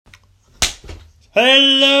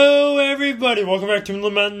Hello everybody, welcome back to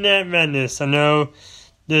Net Madness. I know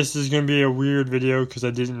this is going to be a weird video because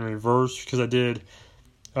I did it in reverse, because I did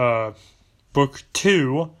book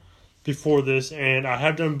 2 before this, and I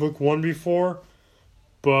have done book 1 before,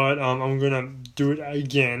 but I'm going to do it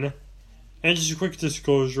again. And just a quick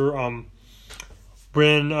disclosure,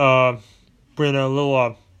 when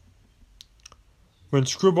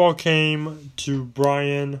Screwball came to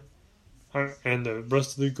Brian and the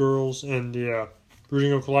rest of the girls in the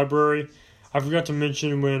Rooting Oak Library, I forgot to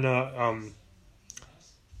mention when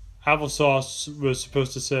Applesauce was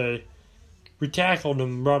supposed to say, "We tackled him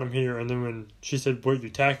and brought him here," and then when she said,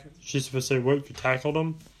 she's supposed to say, "What, you tackled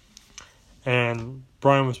him?" And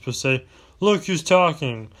Brian was supposed to say, "Look who's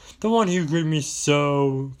talking, the one who greeted me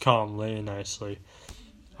so calmly and nicely."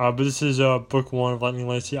 But this is book 1 of Lightning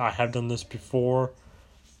Lacey. I have done this before,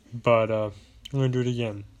 but I'm going to do it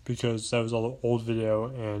again because that was all the old video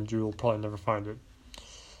and you will probably never find it.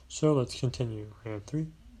 So let's continue. And 3,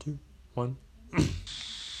 2, 1.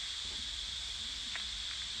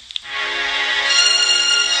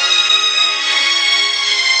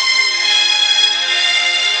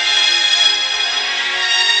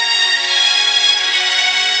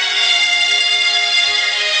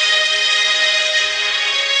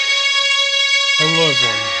 Hello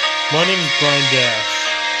everyone, my name is Brian Dash.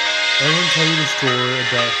 I'm going to tell you the story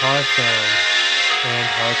about how I found and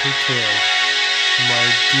how I took care of my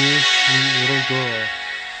dear sweet little girl,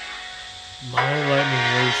 my Lightning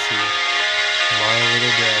Lacey, my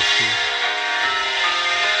little Dashie.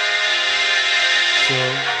 So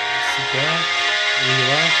sit back,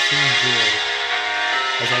 relax, and enjoy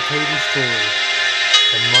as I tell you the story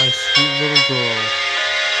of my sweet little girl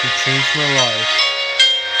who changed my life,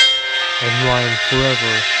 and who I am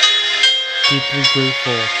forever deeply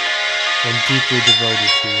grateful and deeply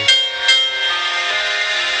devoted to.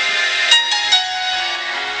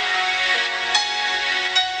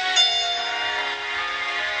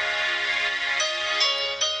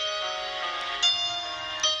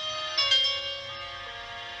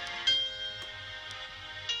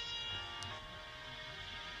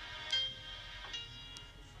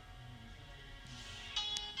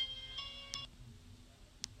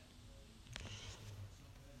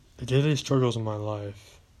 The daily struggles of my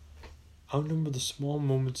life outnumber the small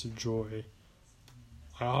moments of joy.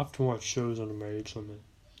 I often watch shows under my age limit,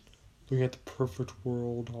 looking at the perfect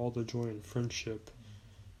world, all the joy and friendship.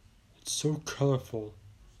 It's so colorful,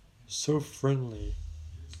 so friendly,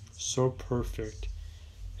 so perfect.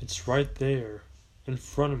 It's right there, in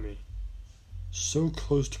front of me, so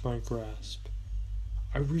close to my grasp.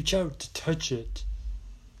 I reach out to touch it,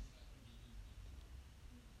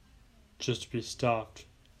 just to be stopped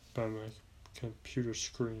by my computer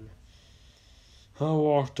screen. I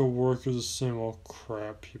walked to work as the same old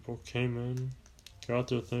crap. People came in, got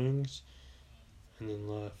their things, and then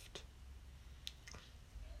left.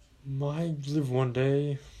 I live one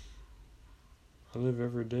day. I live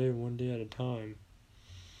every day, one day at a time.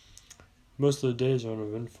 Most of the days are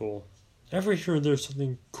uneventful. Every here and there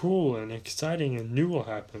something cool and exciting and new will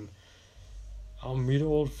happen. I'll meet an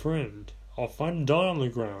old friend. I'll find a dog on the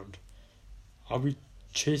ground. I'll be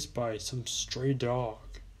chased by some stray dog.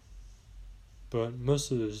 But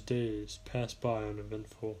most of those days pass by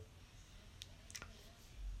uneventful.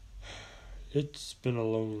 It's been a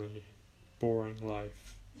lonely, boring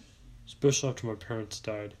life, especially after my parents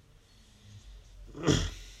died.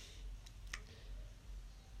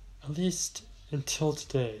 At least until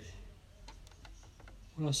today,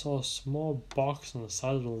 when I saw a small box on the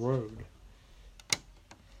side of the road.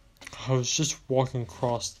 I was just walking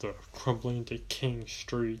across the crumbling, decaying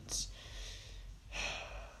streets.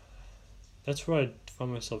 That's what I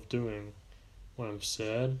find myself doing. When I'm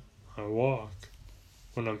sad, I walk.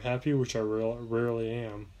 When I'm happy, which I rarely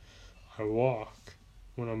am, I walk.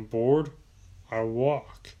 When I'm bored, I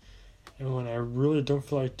walk. And when I really don't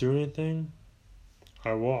feel like doing anything,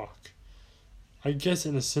 I walk. I guess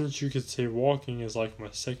in a sense you could say walking is like my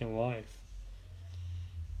second life.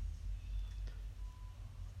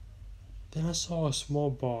 Then I saw a small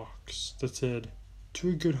box that said, "To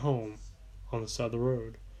a good home," on the side of the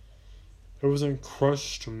road. It wasn't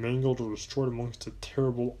crushed, mangled, or destroyed amongst the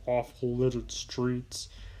terrible, awful, littered streets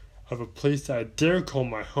of a place that I dare call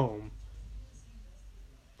my home.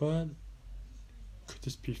 But could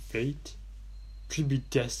this be fate? Could it be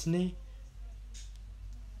destiny?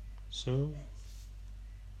 So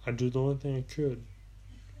I did the only thing I could.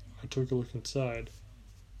 I took a look inside,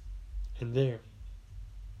 and there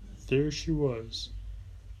she was,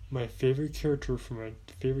 my favorite character from my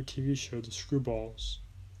favorite TV show, The Screwballs,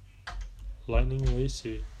 Lightning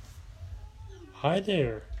Lacey. Hi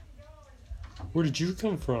there. Where did you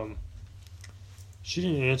come from? She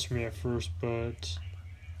didn't answer me at first, but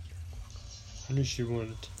I knew she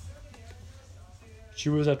wouldn't. She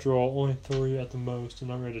was, after all, only 3 at the most and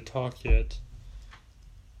not ready to talk yet.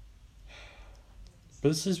 But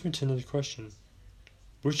this leads me to another question.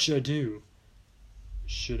 What should I do?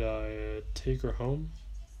 Should I take her home?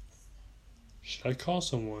 Should I call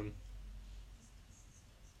someone?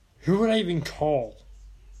 Who would I even call?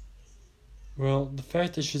 Well, the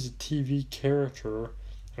fact that she's a TV character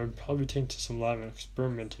and would probably take to some lab and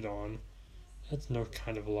experimented on, that's no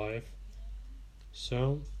kind of life.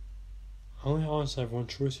 So, I only honestly have one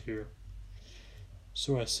choice here.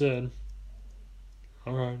 So I said,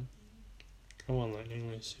 alright, come on,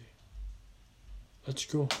 Lightning Lacy. Let's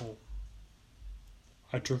go home.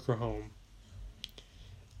 I took her home.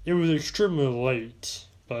 It was extremely late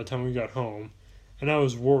by the time we got home, and I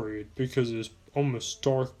was worried because it was almost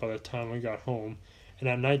dark by the time I got home, and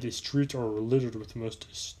at night the streets are littered with the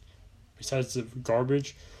most, besides the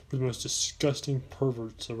garbage, with the most disgusting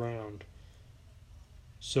perverts around.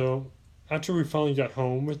 So, after we finally got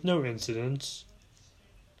home with no incidents,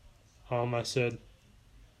 I said,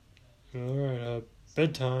 alright,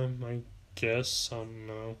 bedtime, I guess. I don't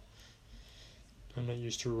know. I'm not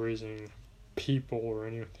used to raising people or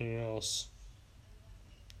anything else.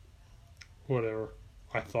 Whatever,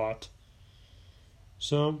 I thought.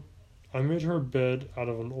 So, I made her a bed out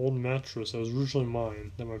of an old mattress that was originally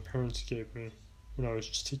mine that my parents gave me when I was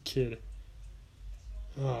just a kid.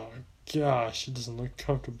 Oh gosh, it doesn't look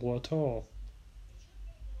comfortable at all.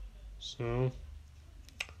 So,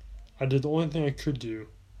 I did the only thing I could do.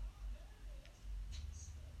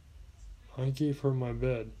 I gave her my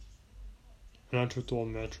bed, and I took the old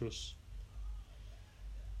mattress.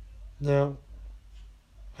 Now,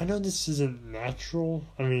 I know this isn't natural.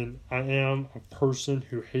 I mean, I am a person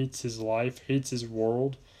who hates his life, hates his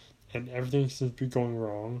world, and everything seems to be going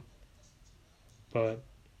wrong. But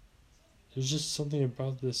there's just something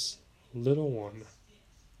about this little one,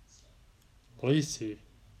 Lacey,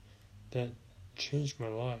 that changed my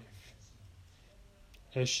life.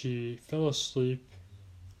 As she fell asleep,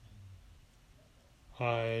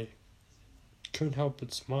 I couldn't help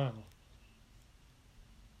but smile.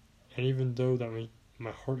 And even though that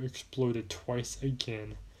my heart exploded twice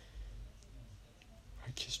again,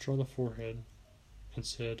 I kissed her on the forehead and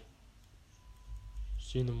said,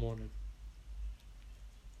 see you in the morning.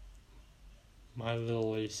 My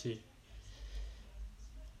little Lacey.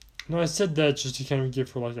 Now I said that just to kind of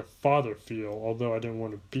give her like a father feel, although I didn't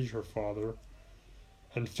want to be her father.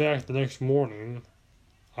 In fact, the next morning,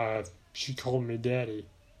 she called me Daddy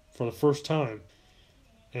for the first time.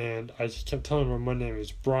 And I kept telling her my name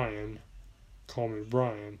is Brian. Call me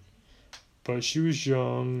Brian. But she was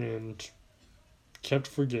young and kept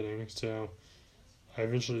forgetting, so I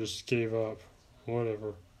eventually just gave up.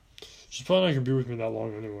 Whatever. She's probably not going to be with me that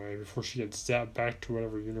long anyway before she gets zapped back to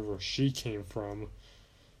whatever universe she came from.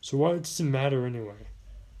 So why does it matter anyway?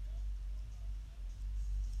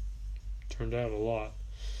 Turned out a lot.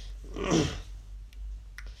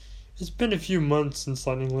 It's been a few months since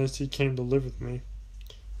Lightning Lacey came to live with me.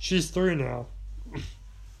 She's 3 now.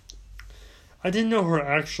 I didn't know her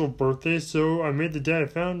actual birthday, so I made the day I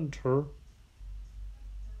found her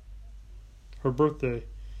birthday.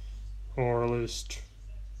 Or at least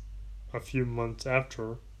a few months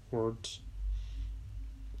afterwards.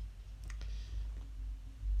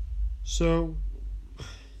 So,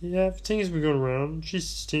 yeah, things have been going around. She's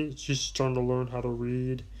starting to learn how to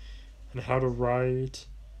read and how to write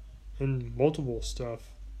and multiple stuff.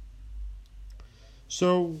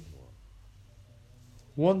 So,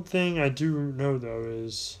 one thing I do know though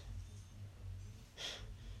is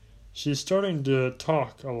she's starting to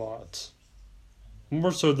talk a lot.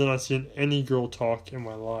 More so than I've seen any girl talk in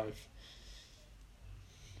my life.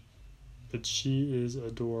 But she is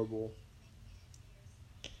adorable.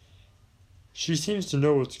 She seems to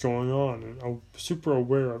know what's going on and I'm super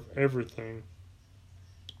aware of everything.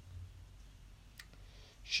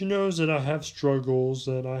 She knows that I have struggles,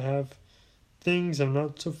 that I have things I'm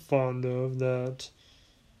not so fond of, that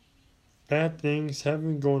bad things have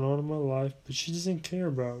been going on in my life, but she doesn't care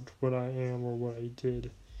about what I am or what I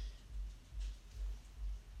did.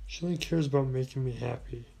 She only cares about making me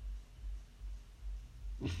happy.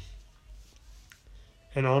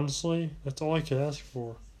 And honestly, that's all I could ask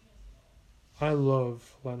for. I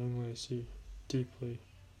love Lightning Lacey deeply.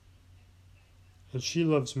 And she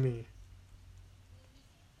loves me.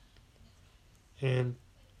 And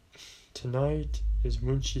tonight is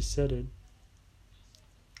when she said it.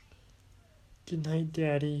 Good night,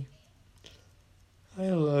 Daddy. I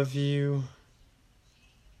love you.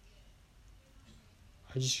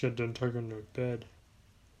 I just got done tucking her bed.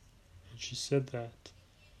 And she said that.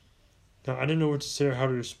 Now, I didn't know what to say or how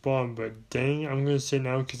to respond, but dang, I'm going to say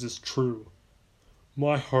now because it's true.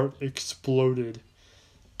 My heart exploded.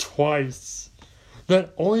 Twice.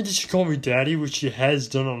 Not only did she call me daddy, which she has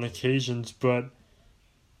done on occasions, but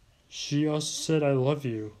she also said, I love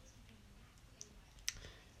you.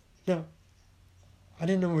 Now, I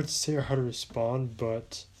didn't know what to say or how to respond,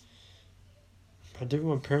 but I did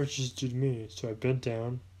what my parents used to do to me, so I bent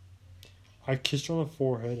down. I kissed her on the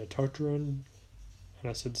forehead, I tucked her in, and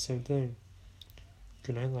I said the same thing.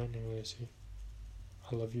 Good night, Lightning Lacy.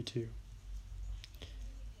 I love you too.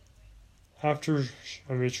 After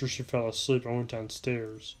I made sure she fell asleep, I went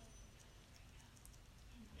downstairs.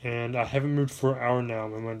 And I haven't moved for an hour now.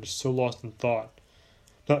 My mind is so lost in thought.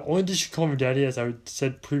 Not only did she call me daddy, as I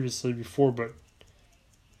said previously before, but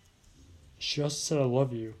she also said I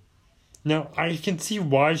love you. Now, I can see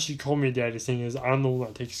why she called me daddy, saying is I'm the one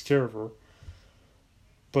that takes care of her.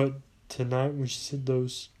 But tonight, when she said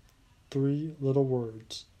those 3 little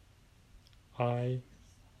words, I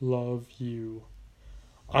love you,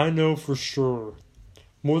 I know for sure,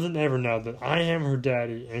 more than ever now, that I am her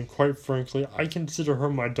daddy, and quite frankly, I consider her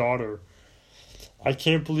my daughter. I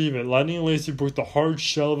can't believe it. Lightning Lacy broke the hard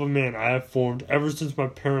shell of a man I have formed ever since my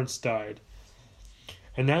parents died.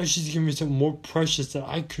 And now she's giving me something more precious that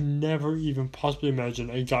I could never even possibly imagine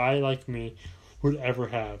a guy like me would ever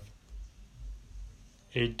have.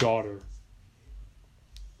 A daughter.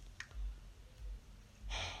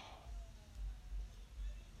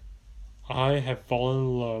 I have fallen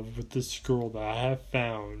in love with this girl that I have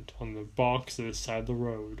found on the box at the side of the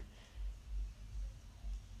road,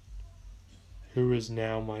 who is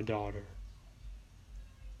now my daughter.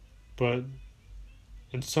 But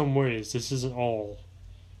in some ways, this isn't all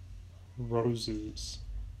roses,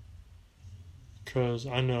 because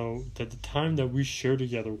I know that the time that we share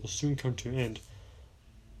together will soon come to an end.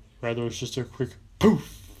 Rather, it's just a quick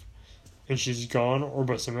poof, and she's gone, or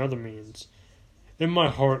by some other means. In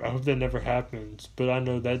my heart, I hope that never happens, but I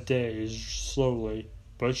know that day is slowly,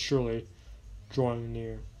 but surely, drawing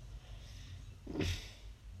near.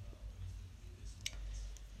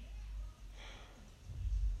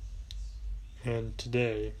 And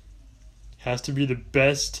today has to be the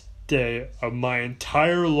best day of my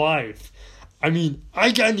entire life. I mean,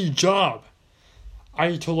 I got a new job.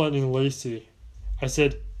 I told Lightning Lacy, I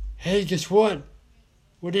said, hey, guess what?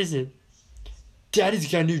 What is it?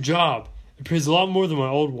 Daddy's got a new job. It pays a lot more than my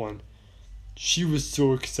old one. She was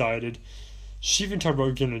so excited. She even talked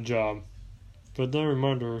about getting a job. But then I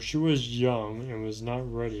reminded her she was young and was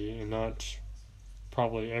not ready and not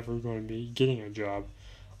probably ever going to be getting a job.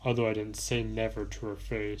 Although I didn't say never to her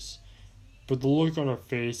face. But the look on her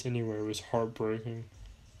face anyway was heartbreaking.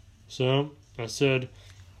 So I said,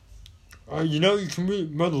 you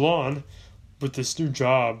can mow the lawn. With this new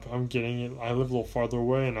job I'm getting, I live a little farther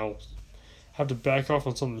away and I'll have to back off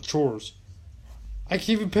on some of the chores. I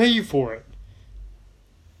can even pay you for it.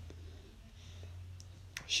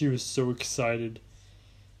 She was so excited.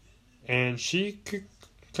 And she could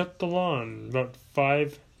cut the lawn in about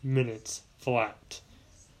 5 minutes flat.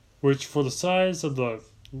 Which, for the size of the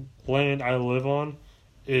land I live on,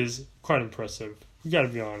 is quite impressive. We gotta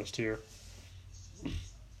be honest here.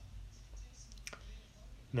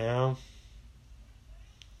 Now,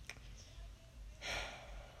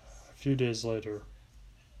 a few days later,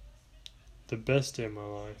 the best day of my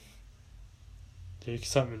life, the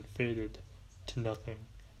excitement faded to nothing,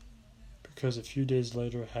 because a few days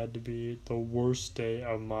later had to be the worst day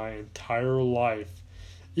of my entire life,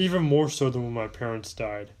 even more so than when my parents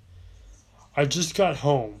died. I just got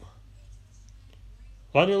home.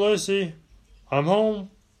 Lightning Lacy, I'm home,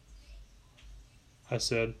 I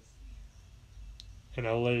said, and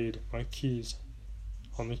I laid my keys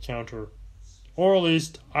on the counter, or at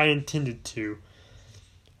least I intended to.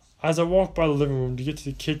 As I walked by the living room to get to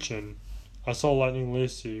the kitchen, I saw Lightning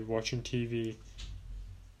Lacy watching TV,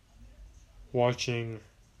 watching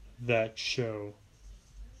that show,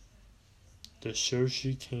 the show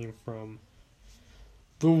she came from.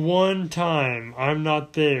 The one time I'm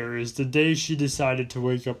not there is the day she decided to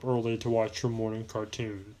wake up early to watch her morning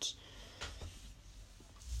cartoons.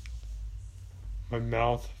 My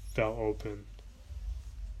mouth fell open,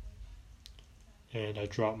 and I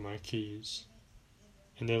dropped my keys,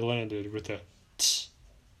 and they landed with a tss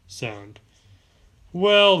sound.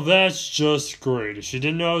 Well, that's just great. If she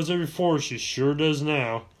didn't know I was there before, she sure does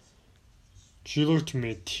now. She looked at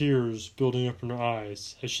me, tears building up in her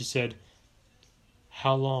eyes, as she said,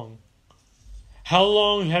 How long? How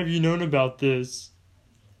long have you known about this?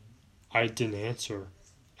 I didn't answer.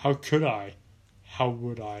 How could I? How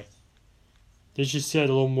would I? Then she said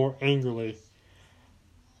a little more angrily,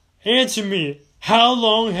 "Answer me! How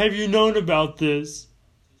long have you known about this?"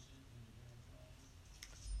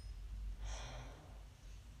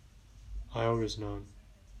 "I always known."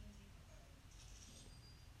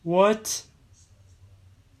 "What?"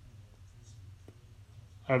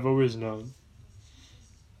 "I've always known."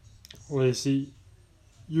 "Lacey,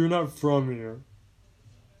 you're not from here."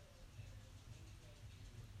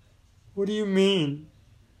 "What do you mean?"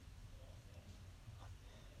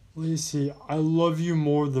 "Lacey, I love you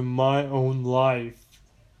more than my own life.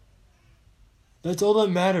 That's all that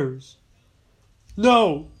matters."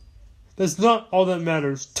 "No! That's not all that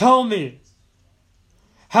matters. Tell me!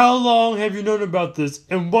 How long have you known about this,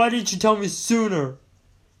 and why didn't you tell me sooner?"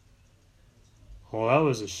 Well, that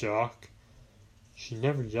was a shock. She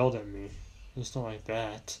never yelled at me. It's not like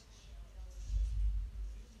that.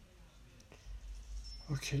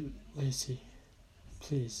 "Okay, Lacey,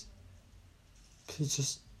 please. Please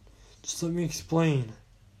just let me explain.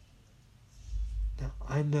 Now,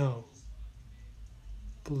 I know.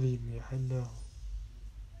 Believe me, I know.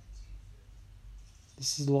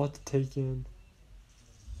 This is a lot to take in.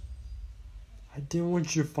 I didn't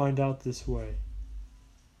want you to find out this way.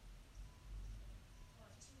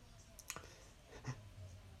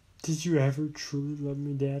 Did you ever truly love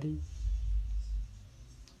me, Daddy?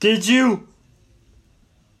 Did you?"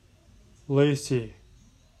 "Lacey,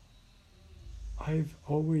 I've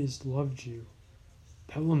always loved you.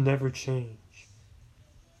 That will never change.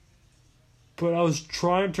 But I was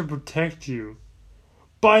trying to protect you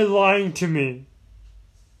by lying to me.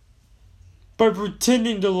 By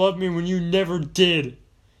pretending to love me when you never did.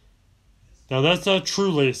 Now that's not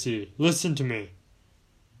true, Lacey. Listen to me."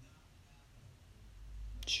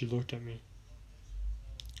 She looked at me.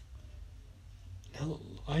 "Now,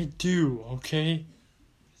 I do, okay?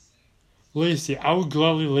 Lacey, I would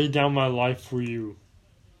gladly lay down my life for you.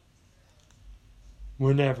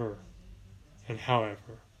 Whenever and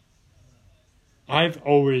however. I've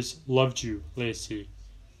always loved you, Lacey.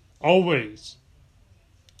 Always.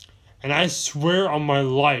 And I swear on my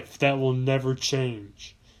life that will never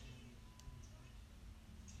change."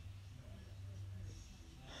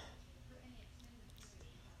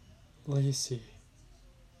 "Lacey,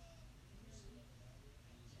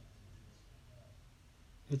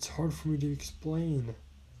 it's hard for me to explain.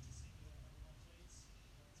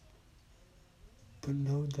 But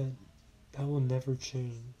know that that will never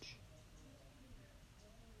change.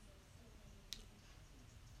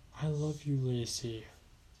 I love you, Lacey.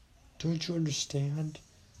 Don't you understand?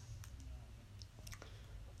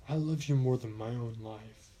 I love you more than my own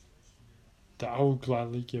life, that I will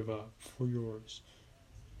gladly give up for yours,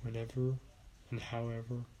 whenever and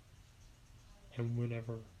however and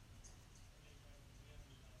whenever."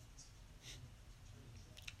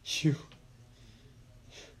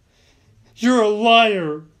 You're a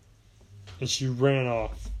liar!" And she ran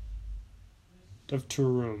off up to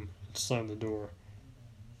her room and slammed the door.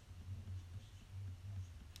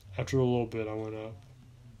 After a little bit, I went up.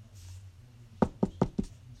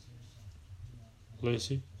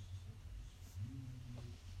 "Lacey?"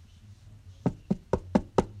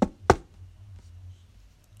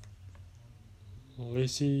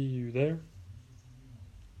 "Lacey, you there?"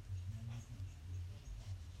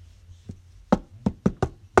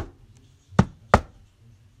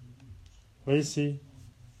 "Lacey?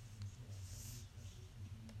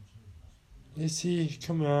 Lacey,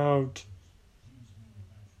 come out."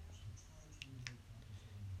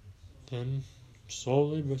 Then,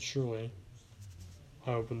 slowly but surely,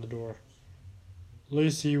 I opened the door.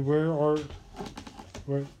 "Lacey, where are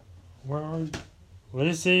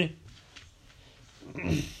Lacey?"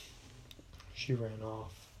 She ran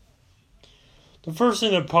off. The first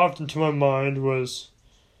thing that popped into my mind was,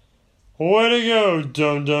 "Way to go,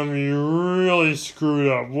 dum-dum, you really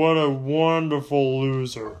screwed up. What a wonderful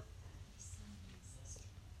loser."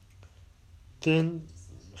 Then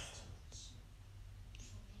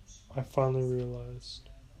I finally realized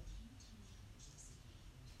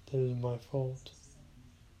that it was my fault.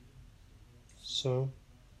 So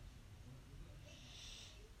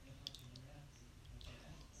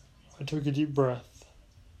I took a deep breath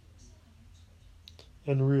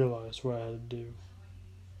and realized what I had to do.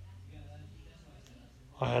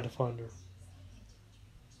 I had to find her.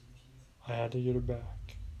 I had to get her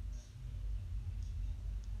back.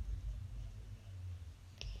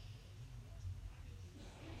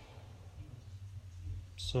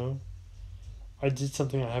 So I did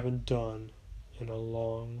something I haven't done in a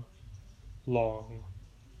long, long,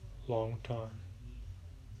 long time.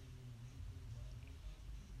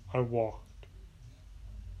 I walked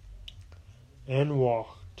and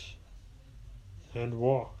walked and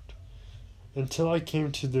walked until I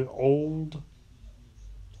came to the old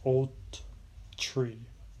tree.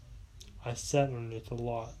 I sat underneath a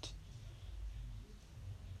lot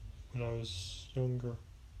when I was younger.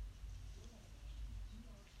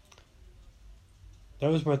 That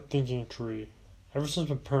was my thinking tree. Ever since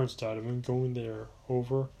my parents died, I've been going there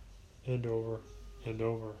over and over and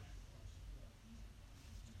over.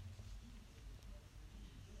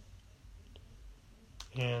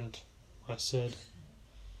 And I said,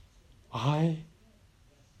 I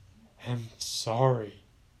am sorry.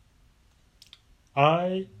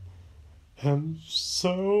 I am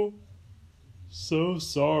so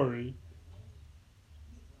sorry.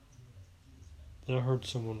 Then I heard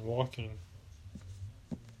someone walking.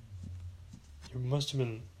 It must have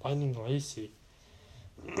been Lightning Lacey.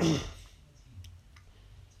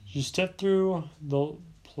 She stepped through the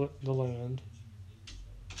land,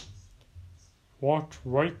 walked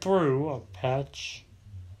right through a patch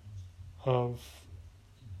of...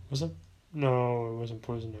 Was it? No, it wasn't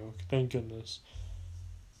poison oak. Thank goodness.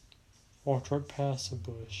 Walked right past a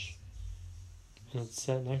bush, and it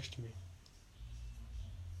sat next to me.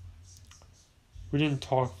 We didn't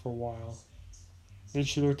talk for a while. Then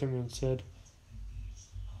she looked at me and said,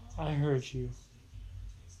 I heard you.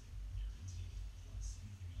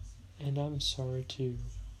 And I'm sorry too.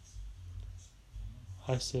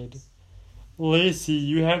 I said, Lacey,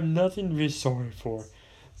 you have nothing to be sorry for.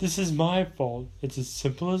 This is my fault. It's as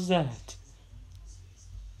simple as that.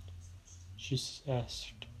 She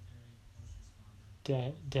asked,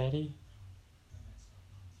 Daddy,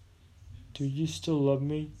 do you still love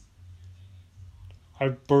me? I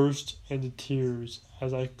burst into tears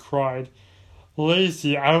as I cried,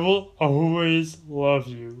 Lacey, I will always love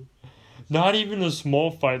you. Not even a small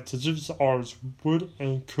fight such as ours would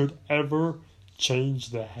and could ever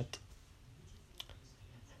change that.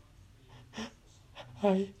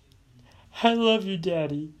 I love you,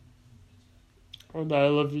 Daddy. And I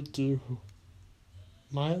love you too.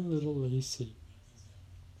 My little Lacey.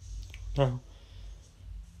 Now,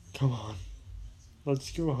 come on.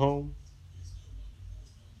 Let's go home.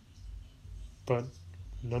 But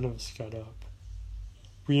none of us got up.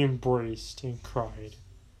 We embraced and cried.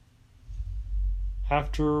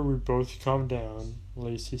 After we both calmed down,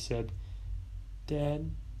 Lacey said,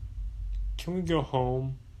 Dad, can we go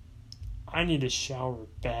home? I need a shower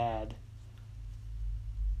bad.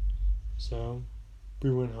 So,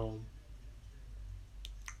 we went home.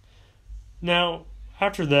 Now,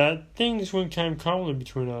 after that, things went kind of calmly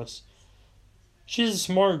between us. She's a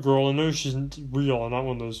smart girl and knows she's real and not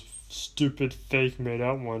one of those stupid fake made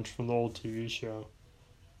up ones from the old TV show.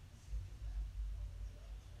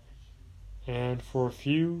 And for a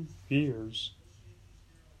few years,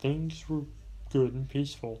 things were good and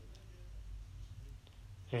peaceful.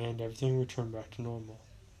 And everything returned back to normal.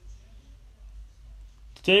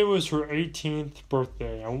 Today was her 18th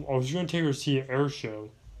birthday. I was going to take her to see an air show.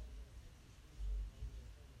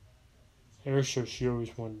 Air show she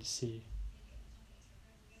always wanted to see.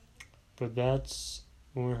 But that's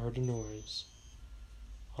when we heard a noise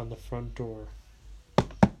on the front door.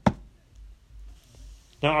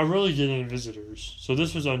 Now, I rarely get any visitors, so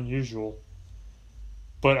this was unusual.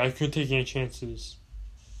 But I couldn't take any chances.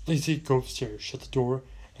 Lacey, go upstairs, shut the door,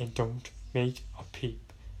 and don't make a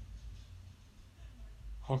peep.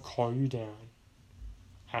 I'll call you down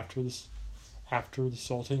after this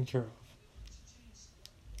all taken care of.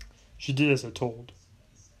 She did as I told.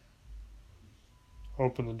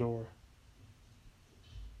 Open the door.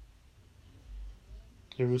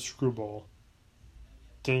 It was Screwball,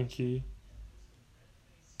 Dinky,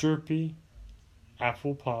 Derpy,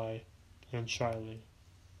 Apple Pie, and Shiley.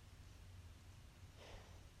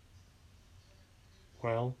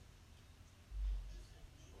 Well,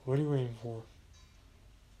 what are you waiting for?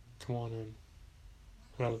 Come on in.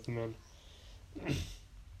 And I let them in.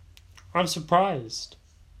 I'm surprised,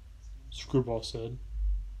 Screwball said.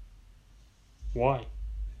 Why?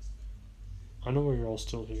 I know why you're all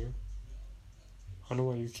still here. I know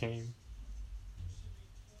why you came.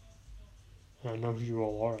 And I know who you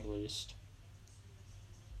all are, at least.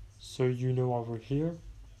 So you know why we're here?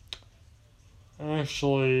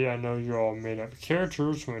 Actually, I know you're all made-up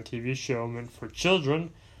characters from a TV show meant for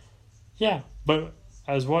children. Yeah, but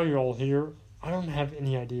as why you're all here, I don't have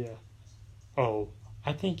any idea. Oh,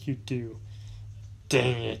 I think you do.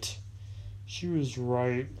 Dang it. She was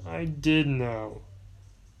right. I did know.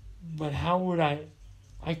 But how would I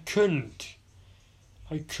couldn't.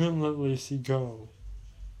 I couldn't let Lacey go.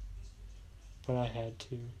 But I had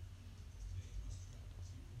to.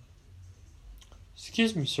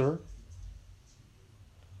 Excuse me, sir,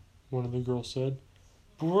 one of the girls said.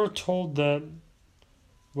 But we're told that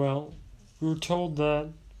Well, we were told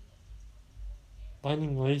that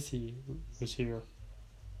Lightning Lacey was here.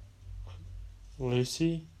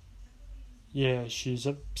 Lacey? Yeah, she's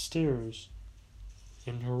upstairs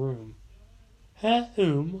in her room.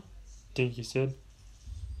 Whom? Dinky said.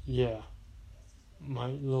 Yeah, my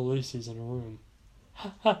little Lacey's in her room.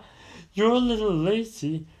 Ha ha! Your little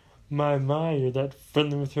Lacey? My, you're that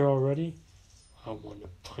friendly with her already? I want to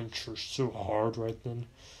punch her so hard right then.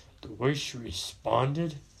 The way she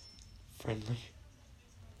responded? Friendly?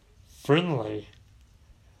 Friendly?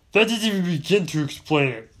 That doesn't even begin to explain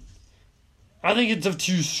it. I think it's up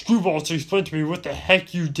to you screwballs to explain to me what the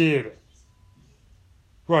heck you did.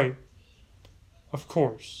 Right. Of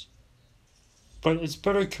course. But it's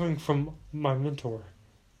better coming from my mentor.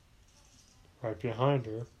 Right behind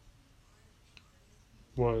her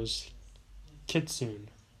was Kitsune,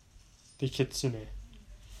 the Kitsune.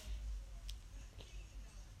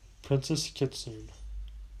 Princess Kitsune.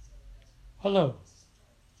 Hello.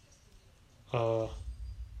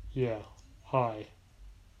 Yeah, hi.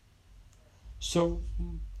 So,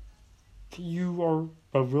 you are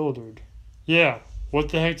bewildered. Yeah, what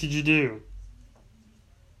the heck did you do?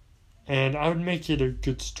 And I would make it a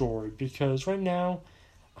good story, because right now,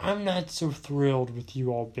 I'm not so thrilled with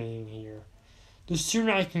you all being here. The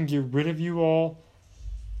sooner I can get rid of you all,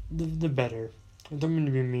 the better. I don't mean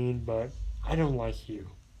to be mean, but I don't like you.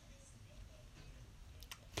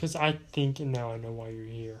 Because I think, and now I know why you're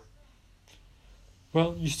here.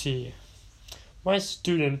 Well, you see, my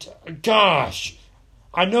student, gosh,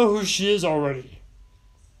 I know who she is already.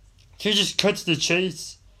 Can you just cut to the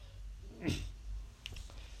chase?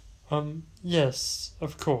 Yes,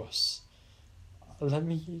 of course. Let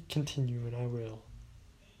me continue and I will.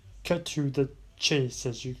 Cut to the chase,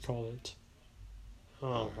 as you call it.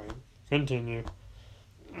 Alright, continue.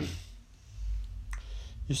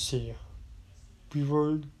 You see, we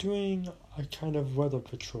were doing a kind of weather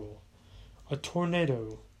patrol. A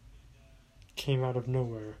tornado came out of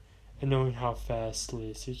nowhere, and knowing how fast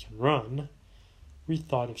Lacey can run, we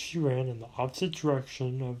thought if she ran in the opposite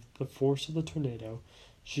direction of the force of the tornado,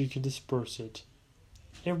 she could disperse it.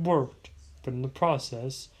 It worked, but in the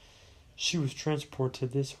process, she was transported to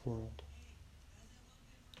this world.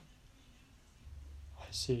 I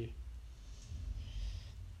see.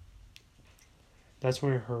 That's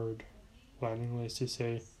when I heard Lightning Lacey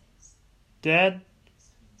say, Dad?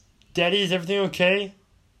 Daddy, is everything okay?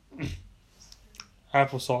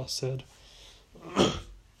 Applesauce said,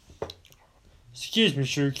 Excuse me,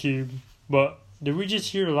 Sugar Cube, but did we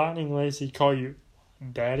just hear Lightning Lacey call you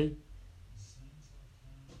Daddy?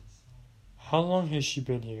 How long has she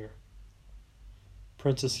been here?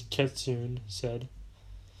 Princess Kitsune said.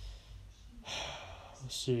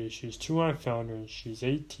 Let's see, she's 2 when I found her, and she's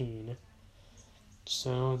 18.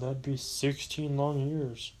 So that'd be 16 long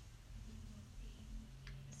years.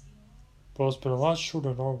 Well, it's been a lot shorter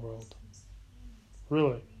in our world.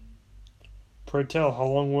 Really? Pray tell, how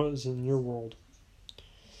long was it in your world?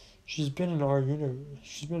 She's been in our universe.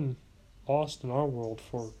 She's been lost in our world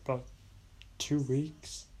for about 2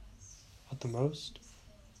 weeks, at the most.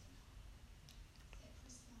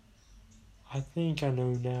 I think I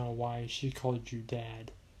know now why she called you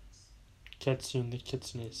Dad. Kitsune the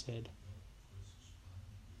Kitsune said.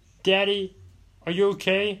 Daddy, are you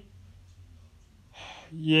okay?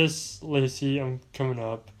 Yes, Lacey, I'm coming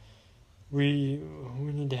up. We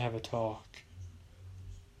need to have a talk.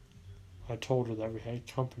 I told her that we had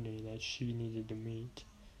company that she needed to meet.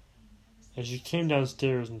 As she came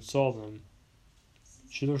downstairs and saw them,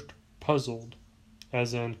 she looked puzzled,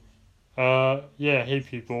 as in, yeah, hey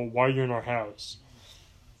people, why are you in our house?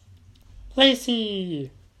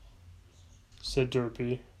 Lacey! Said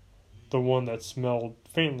Derpy, the one that smelled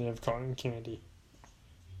faintly of cotton candy.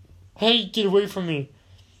 Hey, get away from me!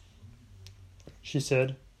 She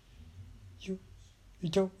said. You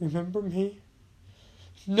don't remember me?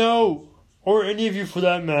 No! Or any of you for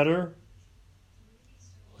that matter.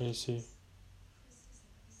 Lacey.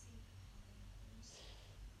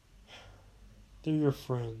 They're your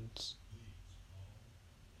friends.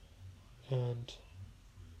 And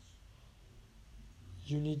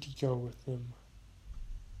you need to go with them.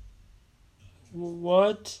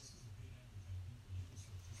 What?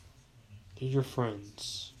 They're your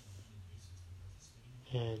friends.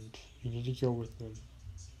 And you need to go with them.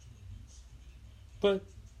 But,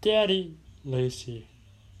 Daddy, Lacey,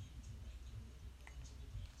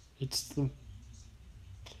 it's the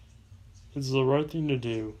right thing to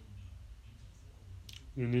do.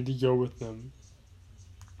 You need to go with them.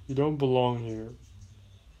 You don't belong here.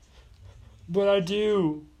 But I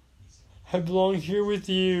do. I belong here with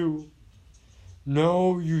you.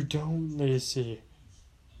 No, you don't, Lacey.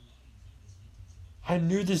 I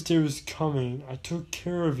knew this day was coming. I took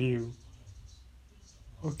care of you.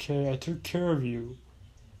 Okay, I took care of you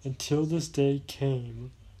until this day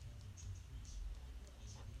came.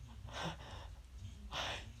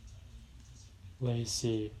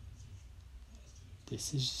 Lacey,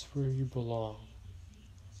 this is just where you belong.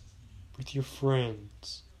 With your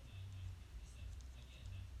friends.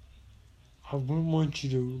 I wouldn't want you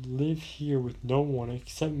to live here with no one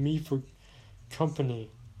except me for company.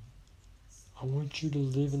 I want you to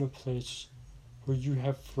live in a place where you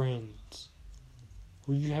have friends,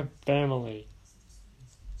 where you have family.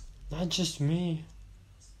 Not just me.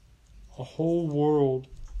 A whole world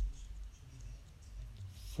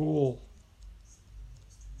full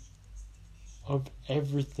of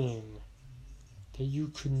everything that you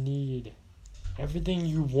could need. Everything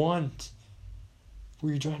you want.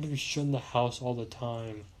 Where you don't have to be shut in the house all the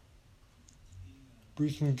time. Where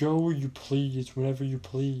you can go where you please, whenever you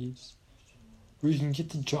please. Where you can get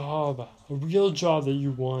the job, a real job that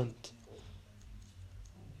you want.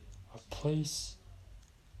 A place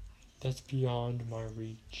that's beyond my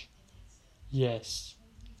reach. Yes,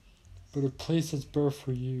 but a place that's better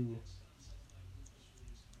for you.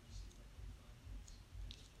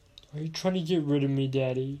 Are you trying to get rid of me,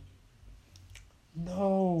 Daddy?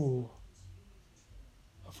 No.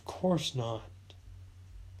 Of course not.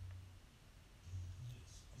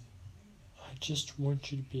 I just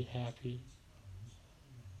want you to be happy.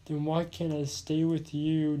 Then why can't I stay with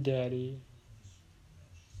you, Daddy?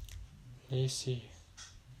 Lacey,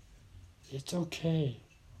 it's okay.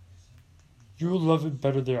 You'll love it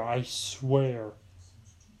better there, I swear.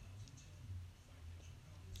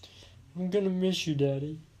 I'm gonna miss you,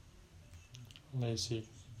 Daddy. Lacey,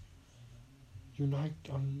 you're not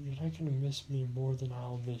gonna miss me more than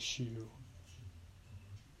I'll miss you.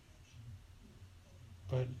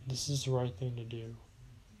 But this is the right thing to do.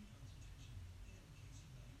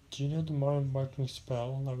 Do you know the mind wiping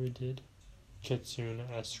spell that we did? Kitsune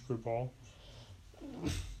asked Screwball.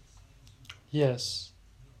 Yes.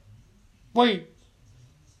 Wait,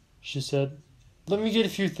 she said. Let me get a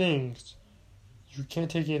few things. You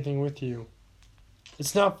can't take anything with you.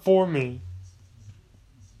 It's not for me.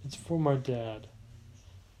 It's for my dad.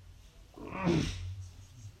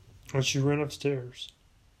 And she ran upstairs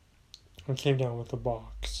and came down with a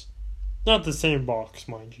box. Not the same box,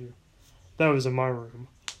 mind you. That was in my room.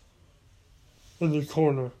 In the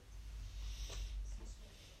corner.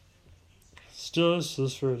 Still is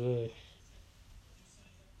this for a day.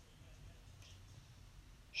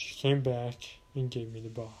 She came back and gave me the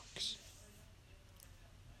box.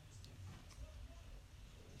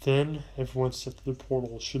 Then everyone stepped through the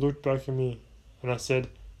portal. She looked back at me and I said,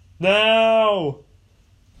 "Now!"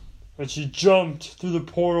 And she jumped through the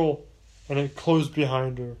portal and it closed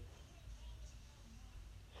behind her.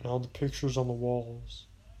 And all the pictures on the walls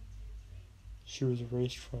she was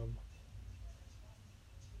erased from.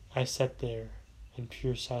 I sat there in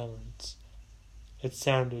pure silence. It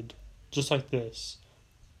sounded just like this.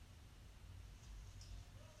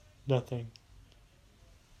 Nothing.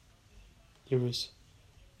 It was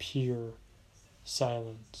pure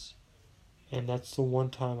silence. And that's the one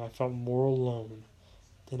time I felt more alone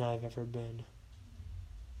than I've ever been.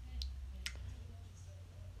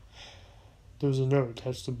 There was a note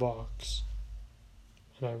attached to the box,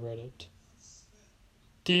 and I read it.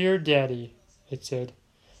 "Dear Daddy," it said,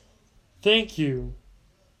 "thank you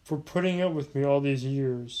for putting up with me all these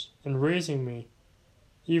years and raising me,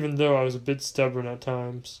 even though I was a bit stubborn at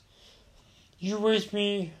times. You raised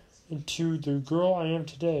me into the girl I am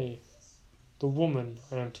today, the woman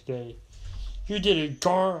I am today. You did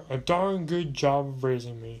a darn good job of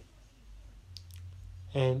raising me,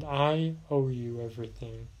 and I owe you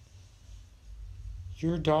everything.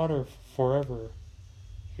 Your daughter forever.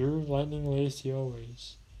 You're Lightning Lacey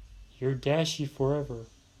always. You're Dashy forever.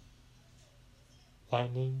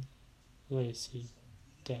 Lightning Lacey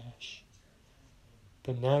Dash.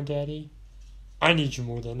 But now, Daddy, I need you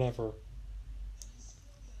more than ever."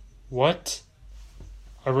 What?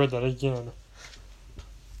 I read that again.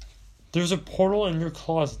 "There's a portal in your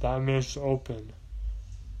closet that I managed to open.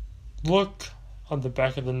 Look on the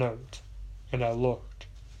back of the note." And I looked.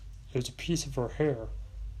 It was a piece of her hair.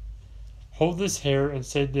 "Hold this hair and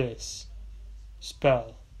say this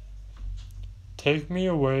spell. Take me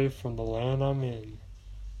away from the land I'm in.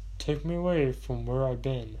 Take me away from where I've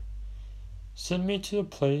been. Send me to the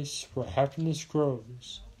place where happiness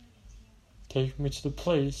grows. Take me to the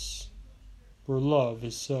place where love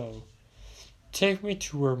is so. Take me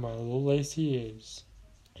to where my little Lacey is,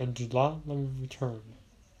 and do not let me return,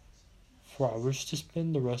 for I wish to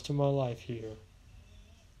spend the rest of my life here."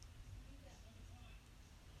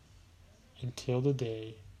 until the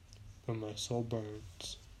day when my soul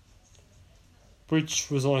burns. Which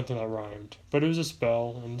was the only thing that rhymed, but it was a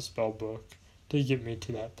spell in the spell book to get me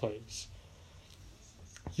to that place.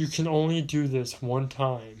 You can only do this one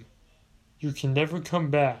time. You can never come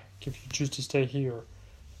back if you choose to stay here.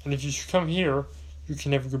 And if you come here, you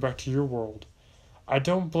can never go back to your world. I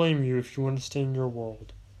don't blame you if you want to stay in your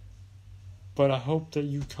world. But I hope that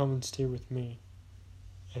you come and stay with me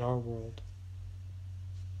in our world,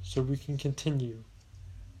 so we can continue.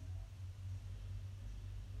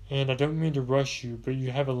 And I don't mean to rush you, but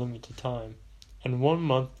you have a limited time. In 1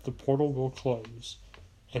 month, the portal will close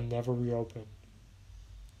and never reopen.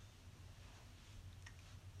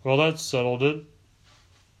 Well, that settled it.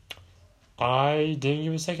 I didn't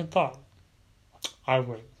give a second thought. I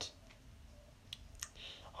went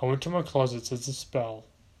to my closet, says a spell.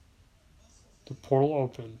 The portal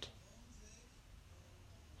opened,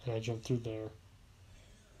 and I jumped through there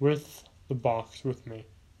with the box with me.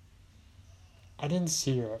 I didn't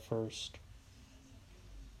see her at first.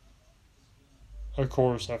 Of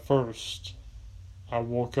course, at first, I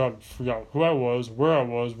woke up, forgot who I was, where I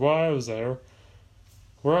was, why I was there,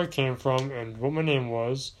 where I came from, and what my name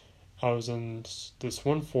was. I was in this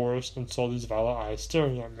one forest and saw these violet eyes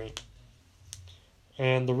staring at me.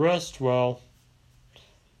 And the rest, well,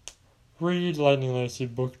 read Lightning Lacy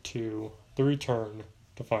Book 2, The Return,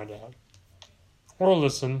 to find out. Or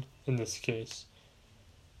listen, in this case.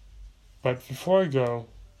 But before I go,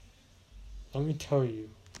 let me tell you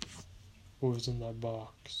what was in that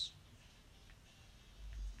box.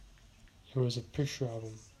 It was a picture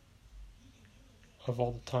album of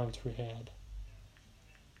all the times we had.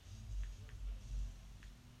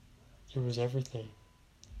 It was everything.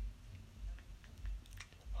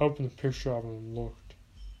 I opened the picture album and looked,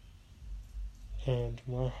 and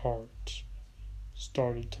my heart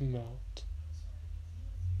started to melt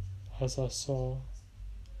as I saw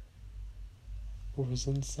what was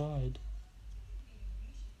inside.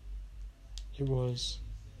 It was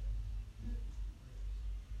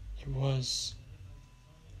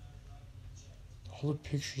all the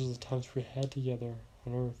pictures of the times we had together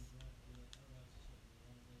on Earth.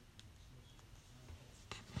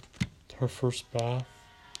 Her first bath,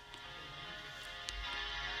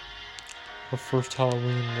 her first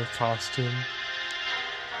Halloween in her costume,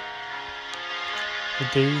 the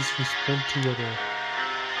days we spent together,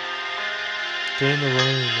 day in the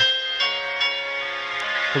rain,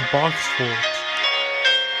 her box fort,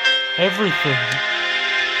 everything.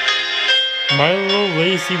 My little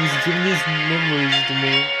Lacy was giving these memories to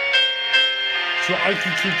me, so I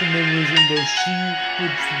could keep the memories even though she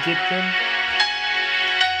would forget them.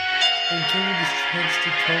 And give me this chance to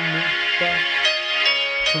come back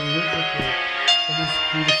to live with her in this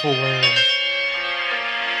beautiful land.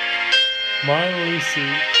 My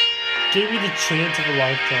Lacy gave me the chance of a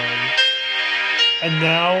lifetime. And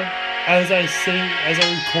now, as I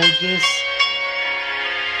record this,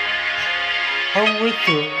 I'm with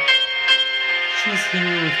her. She's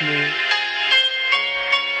here with me.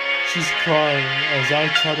 She's crying as I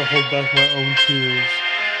try to hold back my own tears.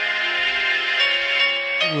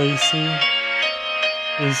 Lacy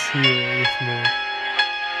is here with me.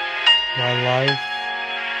 My life,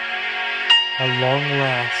 at long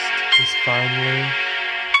last, is finally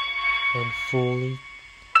and fully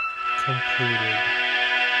completed.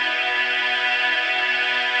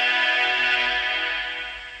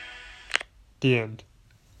 The end.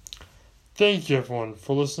 Thank you, everyone,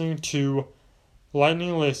 for listening to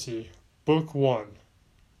Lightning Lacy, Book 1.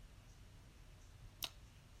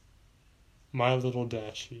 My Little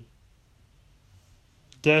Dashie.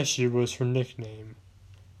 Dashie was her nickname,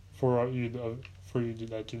 for you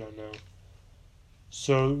that do not know.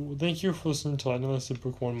 So, thank you for listening to Lightning Lacy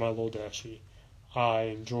Book 1, My Little Dashie. I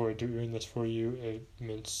enjoyed doing this for you. It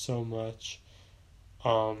meant so much.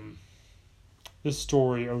 This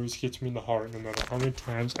story always gets me in the heart, no matter how many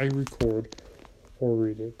times I record or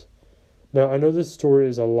read it. Now, I know this story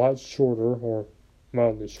is a lot shorter, or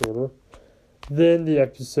mildly shorter, than the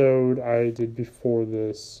episode I did before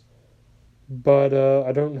this, but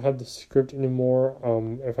I don't have the script anymore.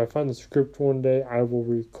 If I find the script one day, I will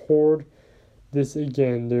record this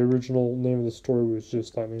again. The original name of the story was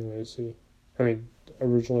just Lightning Lacy.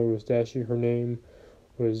 Originally it was Dashie. Her name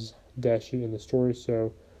was Dashie in the story,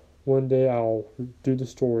 so one day I'll do the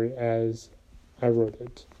story as I wrote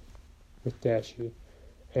it, with Dashie.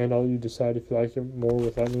 And I'll let you decide if you like it more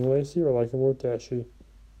with Lightning Lacy or like it more with Dashie.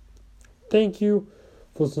 Thank you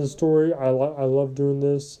for listening to the story. I love doing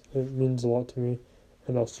this. It means a lot to me.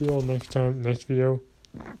 And I'll see you all next video.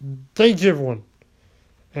 Thank you, everyone.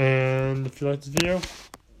 And if you like this video,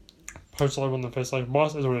 punch everyone in the face like a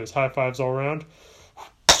boss. As always, high fives all around.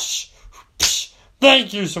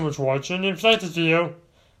 Thank you so much for watching. If you like this video,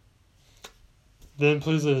 then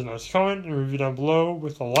please leave a nice comment and review down below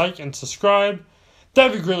with a like and subscribe.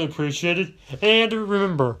 That'd be greatly appreciated. And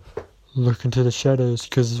remember, look into the shadows,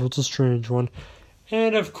 because this was a strange one.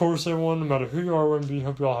 And of course, everyone, no matter who you are, I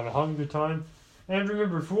hope you all have a hell of a good time. And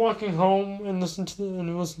remember, if you're walking home and listen to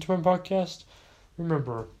my podcast,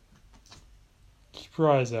 remember, keep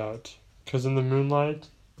your eyes out, because in the moonlight,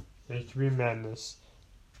 it can be madness.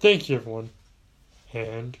 Thank you, everyone,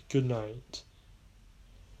 and good night.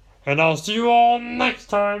 And I'll see you all next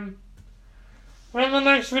time in the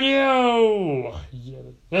next video.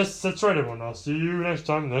 Yes, that's right, everyone. I'll see you next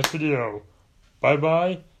time in the next video.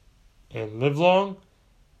 Bye-bye, and live long,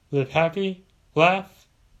 live happy, laugh,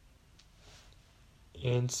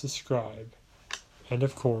 and subscribe. And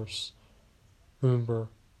of course, remember,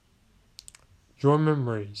 your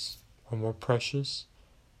memories are more precious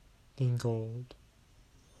than gold.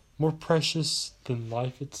 More precious than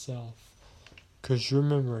life itself. Because your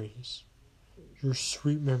memories, your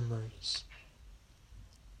sweet memories,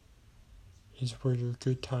 is where your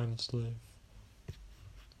good times live.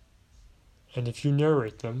 And if you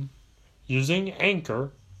narrate them using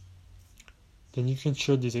Anchor, then you can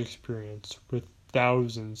share this experience with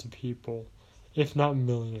thousands of people, if not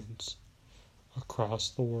millions, across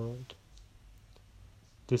the world.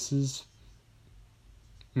 This is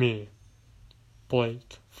me,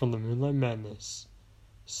 Blake, from the Moonlight Madness,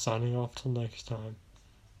 signing off till next time.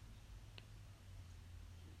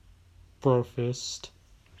 Brofist.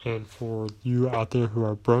 And for you out there who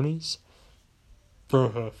are bronies,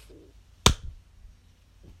 Brohoof.